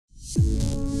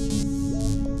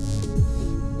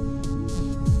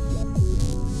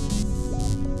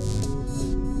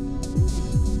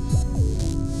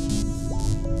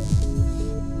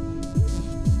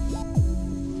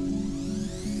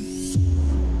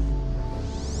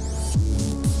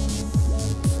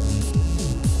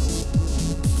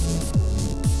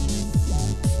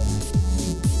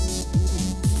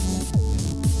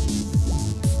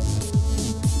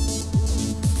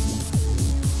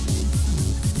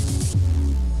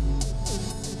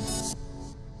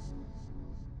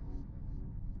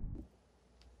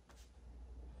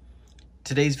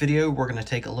Today's video, we're going to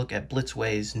take a look at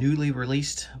Blitzway's newly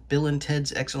released Bill and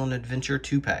Ted's Excellent Adventure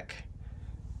 2-pack.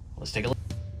 Let's take a look.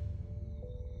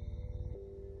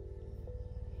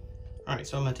 Alright,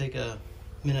 so I'm going to take a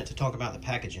minute to talk about the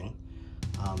packaging.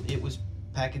 It was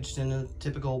packaged in a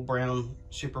typical brown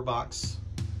shipper box,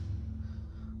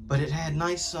 but it had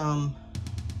nice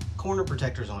corner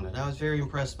protectors on it. I was very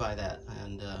impressed by that,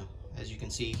 and as you can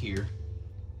see here,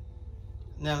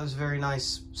 that was a very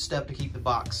nice step to keep the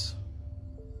box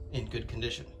in good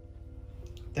condition.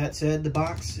 That said, the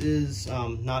box is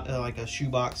not like a shoe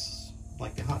box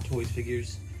like the Hot Toys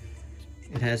figures.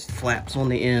 It has flaps on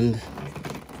the end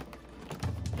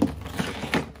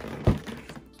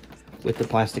with the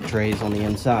plastic trays on the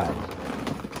inside.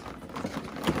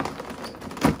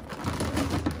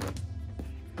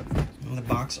 And the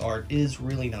box art is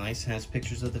really nice, has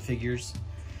pictures of the figures,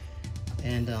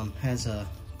 and has a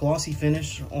glossy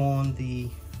finish on the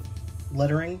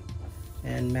lettering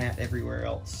and matte everywhere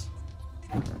else.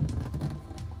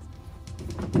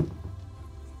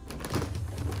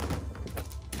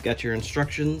 Got your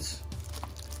instructions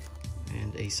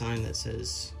and a sign that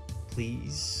says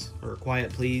please, or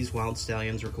quiet please, Wild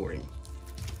Stallions recording.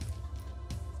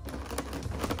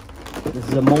 This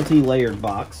is a multi-layered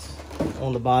box.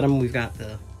 On the bottom we've got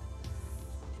the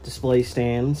display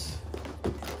stands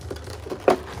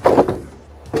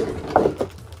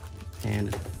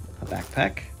and a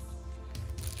backpack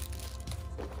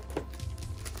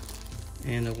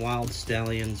and a Wild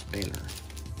Stallions banner,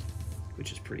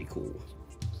 which is pretty cool.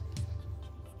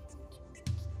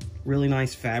 Really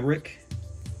nice fabric.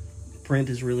 The print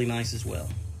is really nice as well.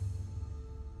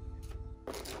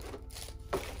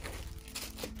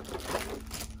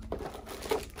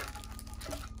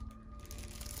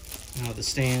 Now the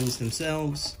stands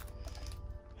themselves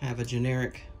have a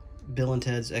generic Bill and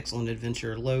Ted's Excellent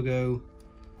Adventure logo,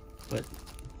 but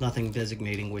nothing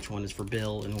designating which one is for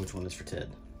Bill and which one is for Ted.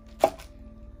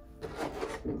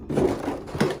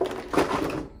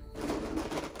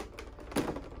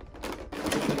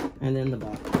 And then the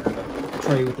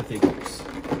tray with the figures.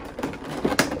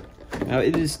 Now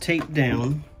it is taped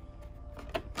down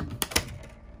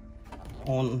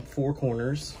on 4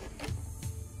 corners,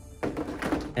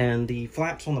 and the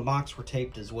flaps on the box were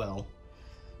taped as well.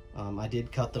 I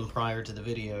did cut them prior to the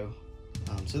video,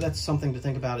 so that's something to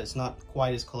think about. It's not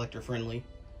quite as collector friendly.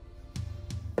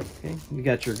 Okay, you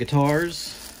got your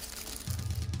guitars.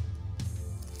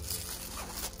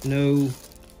 No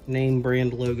name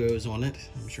brand logos on it.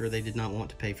 I'm sure they did not want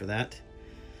to pay for that.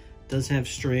 It does have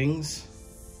strings.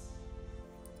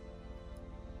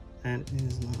 That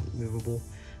is not movable.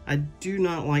 I do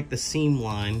not like the seam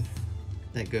line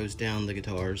that goes down the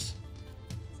guitars.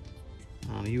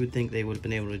 You would think they would have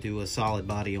been able to do a solid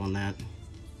body on that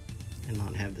and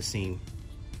not have the seam.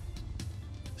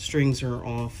 Strings are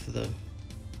off the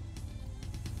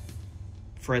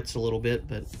frets a little bit,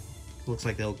 but looks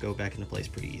like they'll go back into place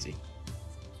pretty easy.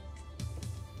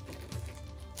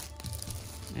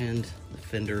 And the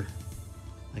fender,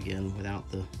 again, without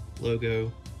the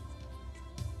logo,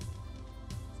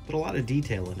 but a lot of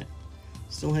detail in it.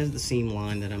 Still has the seam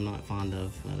line that I'm not fond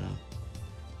of, but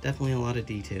definitely a lot of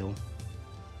detail.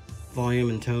 Volume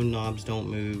and tone knobs don't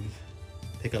move.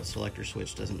 Pickup selector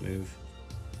switch doesn't move.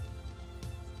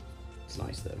 It's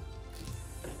nice though.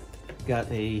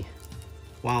 Got a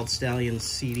Wild Stallions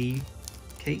CD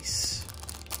case.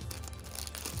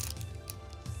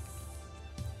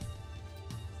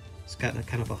 It's got a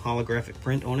kind of a holographic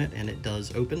print on it, and it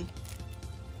does open.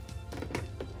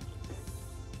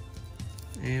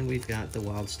 And we've got the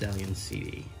Wild Stallions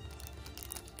CD.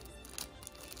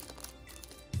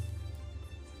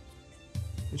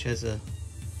 Which has a,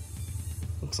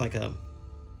 looks like a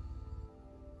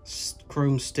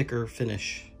chrome sticker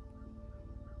finish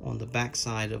on the back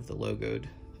side of the logoed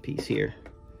piece here.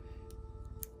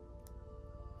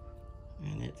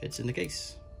 And it fits in the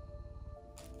case.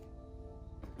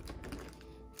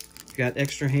 Got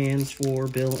extra hands for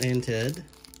Bill and Ted.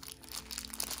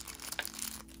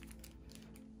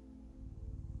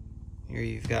 Here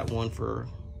you've got one for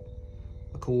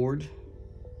a cord.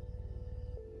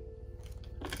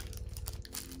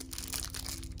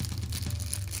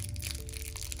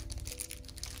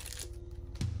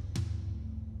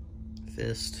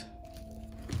 Fist.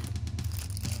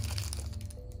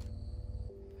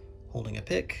 Holding a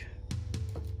pick.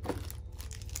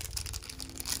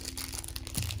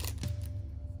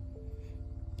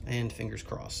 And fingers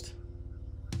crossed.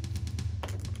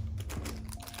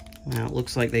 Now it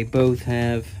looks like they both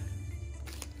have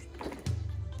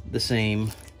the same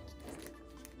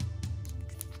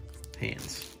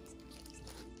hands.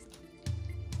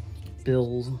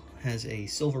 Bill has a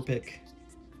silver pick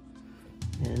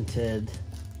And Ted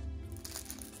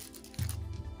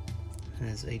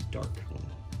has a dark one.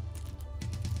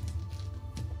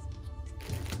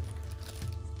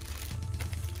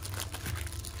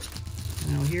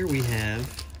 Now here we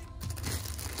have,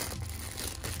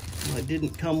 well, it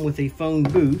didn't come with a phone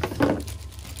booth.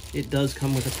 It does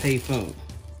come with a pay phone.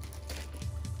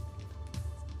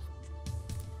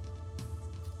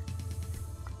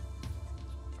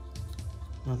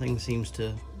 Nothing seems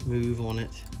to move on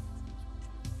it.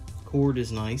 Cord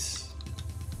is nice,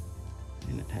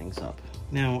 and it hangs up.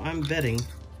 Now, I'm betting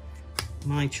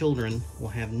my children will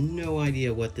have no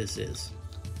idea what this is.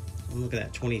 And look at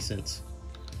that, 20 cents.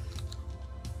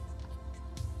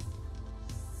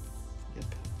 Yep,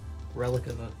 relic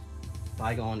of a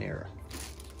bygone era.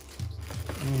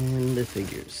 And the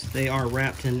figures. They are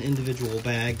wrapped in individual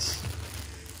bags.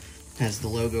 Has the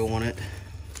logo on it,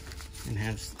 and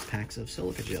has packs of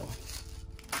silica gel.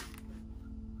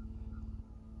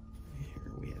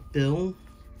 Here we have Bill.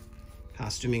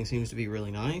 Costuming seems to be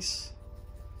really nice.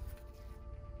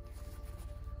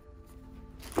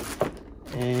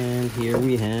 And here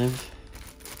we have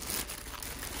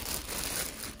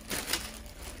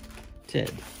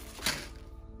Ted.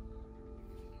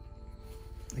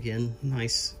 Again,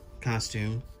 nice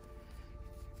costume.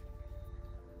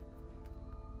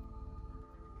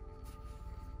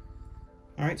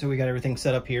 All right, so we got everything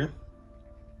set up here.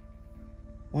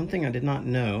 One thing I did not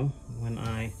know when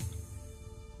I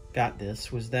got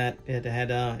this was that it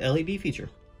had a LED feature.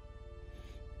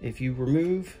 If you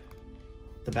remove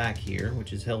the back here,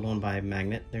 which is held on by a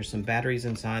magnet, there's some batteries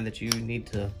inside that you need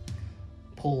to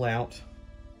pull out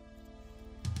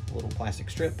a little plastic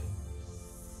strip,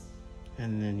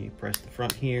 and then you press the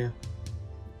front here,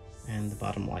 and the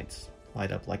bottom lights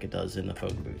light up like it does in the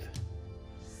phone booth.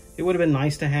 It would have been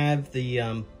nice to have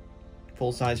the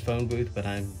full-size phone booth, but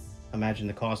I imagine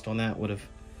the cost on that would have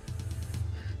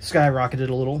skyrocketed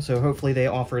a little, so hopefully they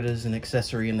offer it as an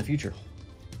accessory in the future.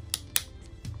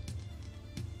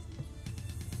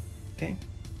 Okay,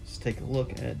 let's take a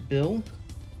look at Bill.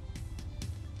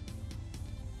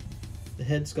 The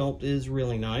head sculpt is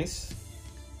really nice.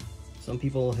 Some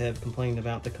people have complained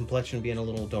about the complexion being a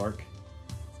little dark,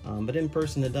 but in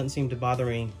person it doesn't seem to bother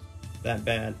me that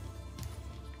bad.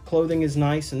 Clothing is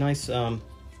nice, a nice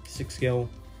 6-scale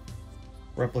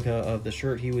replica of the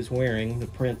shirt he was wearing, the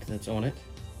print that's on it.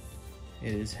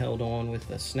 It is held on with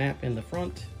a snap in the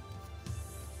front.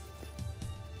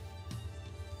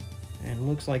 And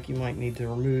looks like you might need to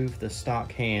remove the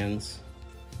stock hands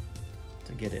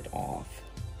to get it off,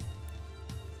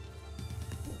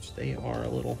 which they are a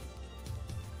little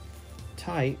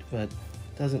tight, but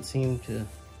doesn't seem to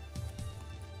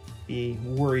be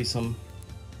worrisome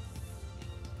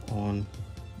on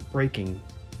breaking.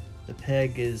 The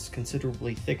peg is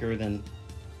considerably thicker than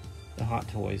the Hot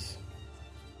Toys.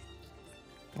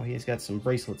 Oh, he's got some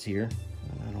bracelets here,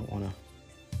 and I don't want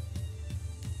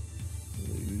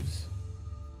to lose.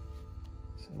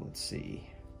 So let's see.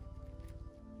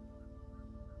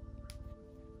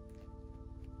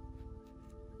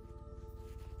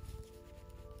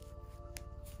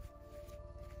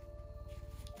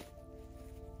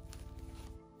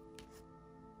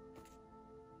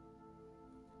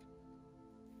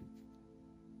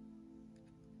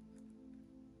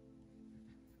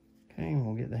 Okay,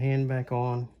 we'll get the hand back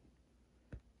on,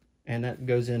 and that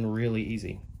goes in really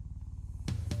easy.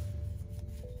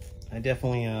 I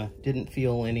definitely didn't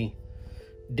feel any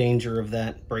danger of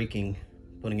that breaking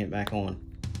putting it back on.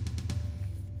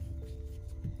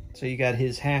 So you got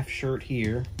his half shirt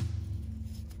here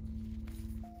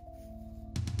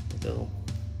with the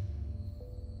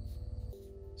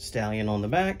stallion on the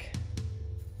back.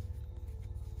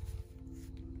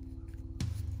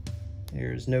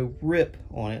 There's no rip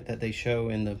on it that they show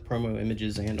in the promo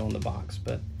images and on the box,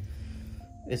 but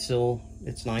it's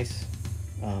nice.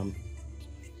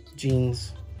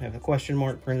 Jeans have a question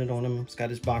mark printed on them. It's got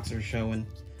his boxers showing,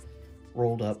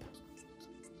 rolled up,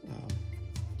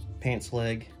 pants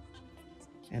leg,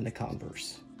 and the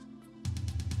Converse.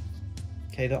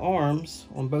 Okay, the arms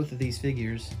on both of these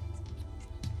figures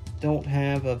don't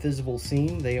have a visible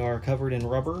seam. They are covered in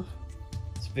rubber.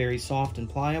 It's very soft and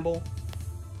pliable,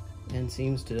 and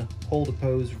seems to hold the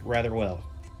pose rather well.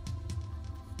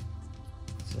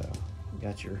 So you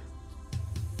got your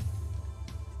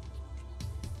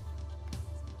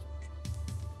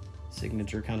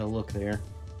signature kind of look there.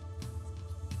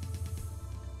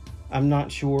 I'm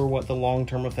not sure what the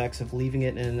long-term effects of leaving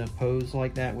it in a pose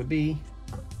like that would be.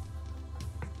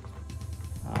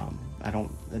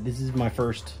 This is my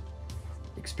first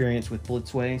experience with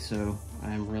Blitzway, so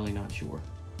I'm really not sure.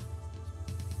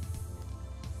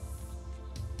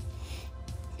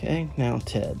 Okay, now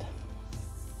Ted.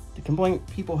 The complaint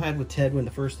people had with Ted when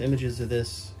the first images of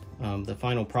this, the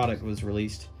final product was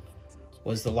released,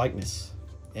 was the likeness.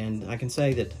 And I can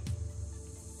say that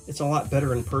it's a lot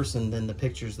better in person than the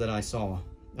pictures that I saw.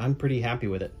 I'm pretty happy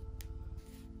with it.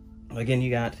 Again,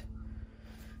 you got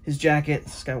his jacket.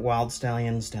 It's got wild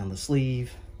stallions down the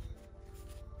sleeve.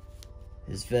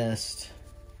 His vest.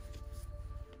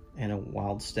 And a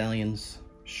wild stallions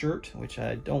shirt, which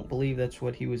I don't believe that's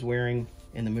what he was wearing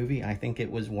in the movie. I think it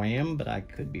was Wham, but I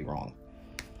could be wrong.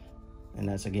 And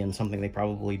that's, again, something they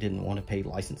probably didn't want to pay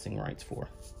licensing rights for.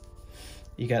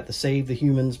 You got the Save the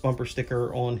Humans bumper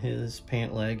sticker on his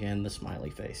pant leg and the smiley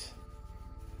face.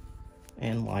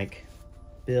 And like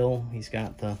Bill, he's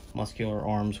got the muscular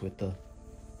arms with the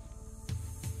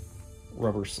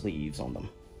rubber sleeves on them.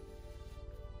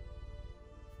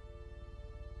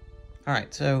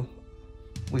 Alright, so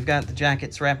we've got the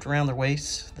jackets wrapped around their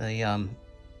waists. The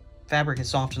fabric is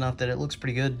soft enough that it looks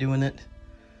pretty good doing it.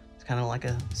 It's kind of like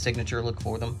a signature look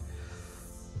for them.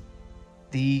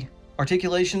 The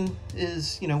articulation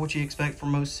is, you know, what you expect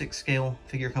from most 6-scale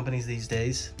figure companies these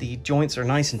days. The joints are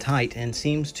nice and tight and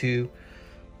seems to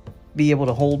be able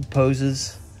to hold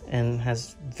poses and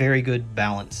has very good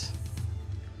balance.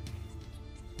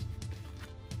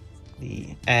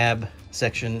 The ab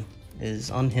section is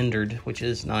unhindered, which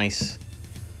is nice.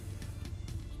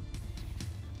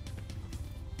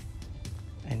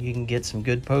 And you can get some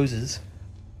good poses,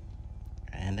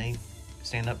 and they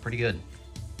stand up pretty good.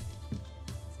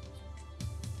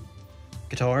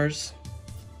 Guitars.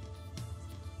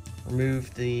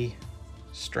 Remove the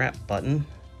strap button.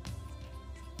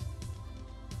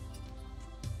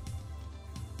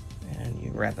 And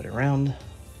you wrap it around.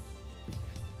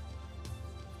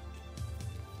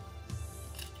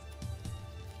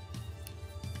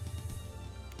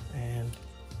 And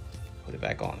put it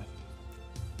back on.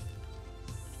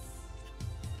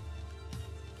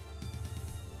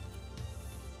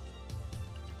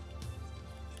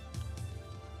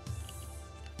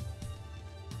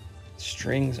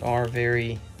 Strings are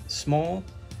very small,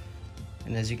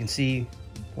 and as you can see,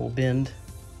 will bend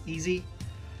easy.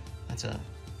 That's a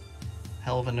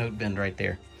hell of a note bend right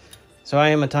there. So I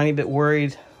am a tiny bit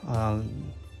worried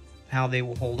how they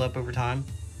will hold up over time,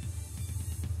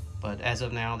 but as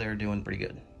of now, they're doing pretty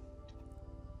good.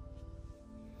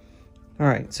 All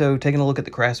right, so taking a look at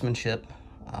the craftsmanship,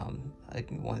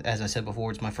 as I said before,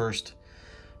 it's my first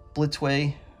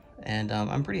Blitzway, and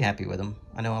I'm pretty happy with them.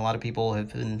 I know a lot of people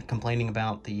have been complaining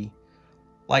about the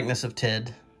likeness of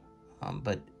Ted,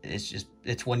 but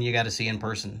it's one you got to see in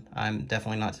person. I'm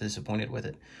definitely not disappointed with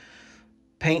it.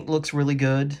 Paint looks really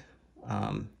good.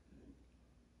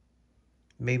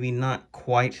 Maybe not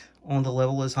quite on the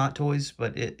level as Hot Toys,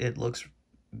 but it looks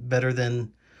better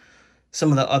than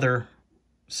some of the other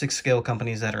 6-scale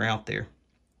companies that are out there.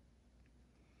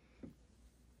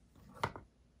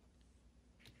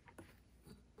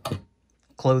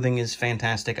 Clothing is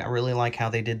fantastic. I really like how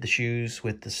they did the shoes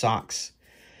with the socks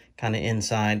kind of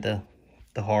inside the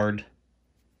hard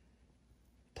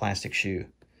plastic shoe.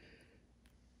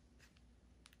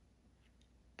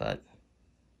 But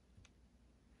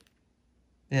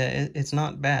yeah, it's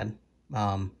not bad.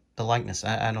 The likeness,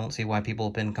 I don't see why people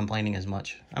have been complaining as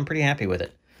much. I'm pretty happy with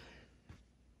it.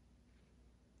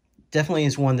 Definitely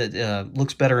is one that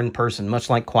looks better in person, much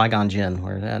like Qui-Gon Jinn,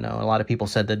 where I know a lot of people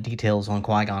said the details on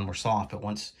Qui-Gon were soft, but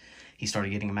once he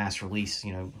started getting a mass release,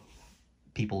 you know,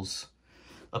 people's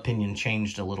opinion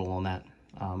changed a little on that.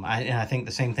 And I think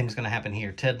the same thing's going to happen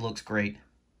here. Ted looks great.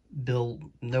 Bill,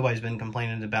 nobody's been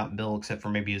complaining about Bill except for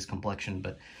maybe his complexion,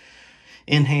 but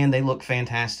in hand, they look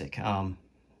fantastic.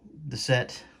 The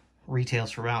set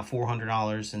retails for about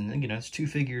 $400, and, you know, it's 2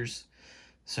 figures,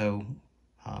 so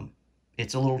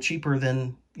it's a little cheaper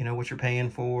than, you know, what you're paying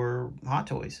for Hot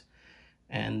Toys.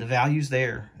 And the value's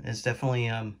there. It's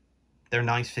definitely, they're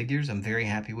nice figures. I'm very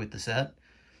happy with the set.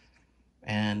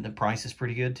 And the price is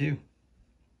pretty good, too.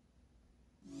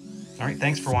 All right,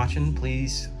 thanks for watching.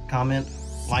 Please comment,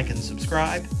 like, and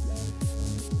subscribe.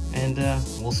 And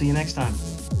we'll see you next time.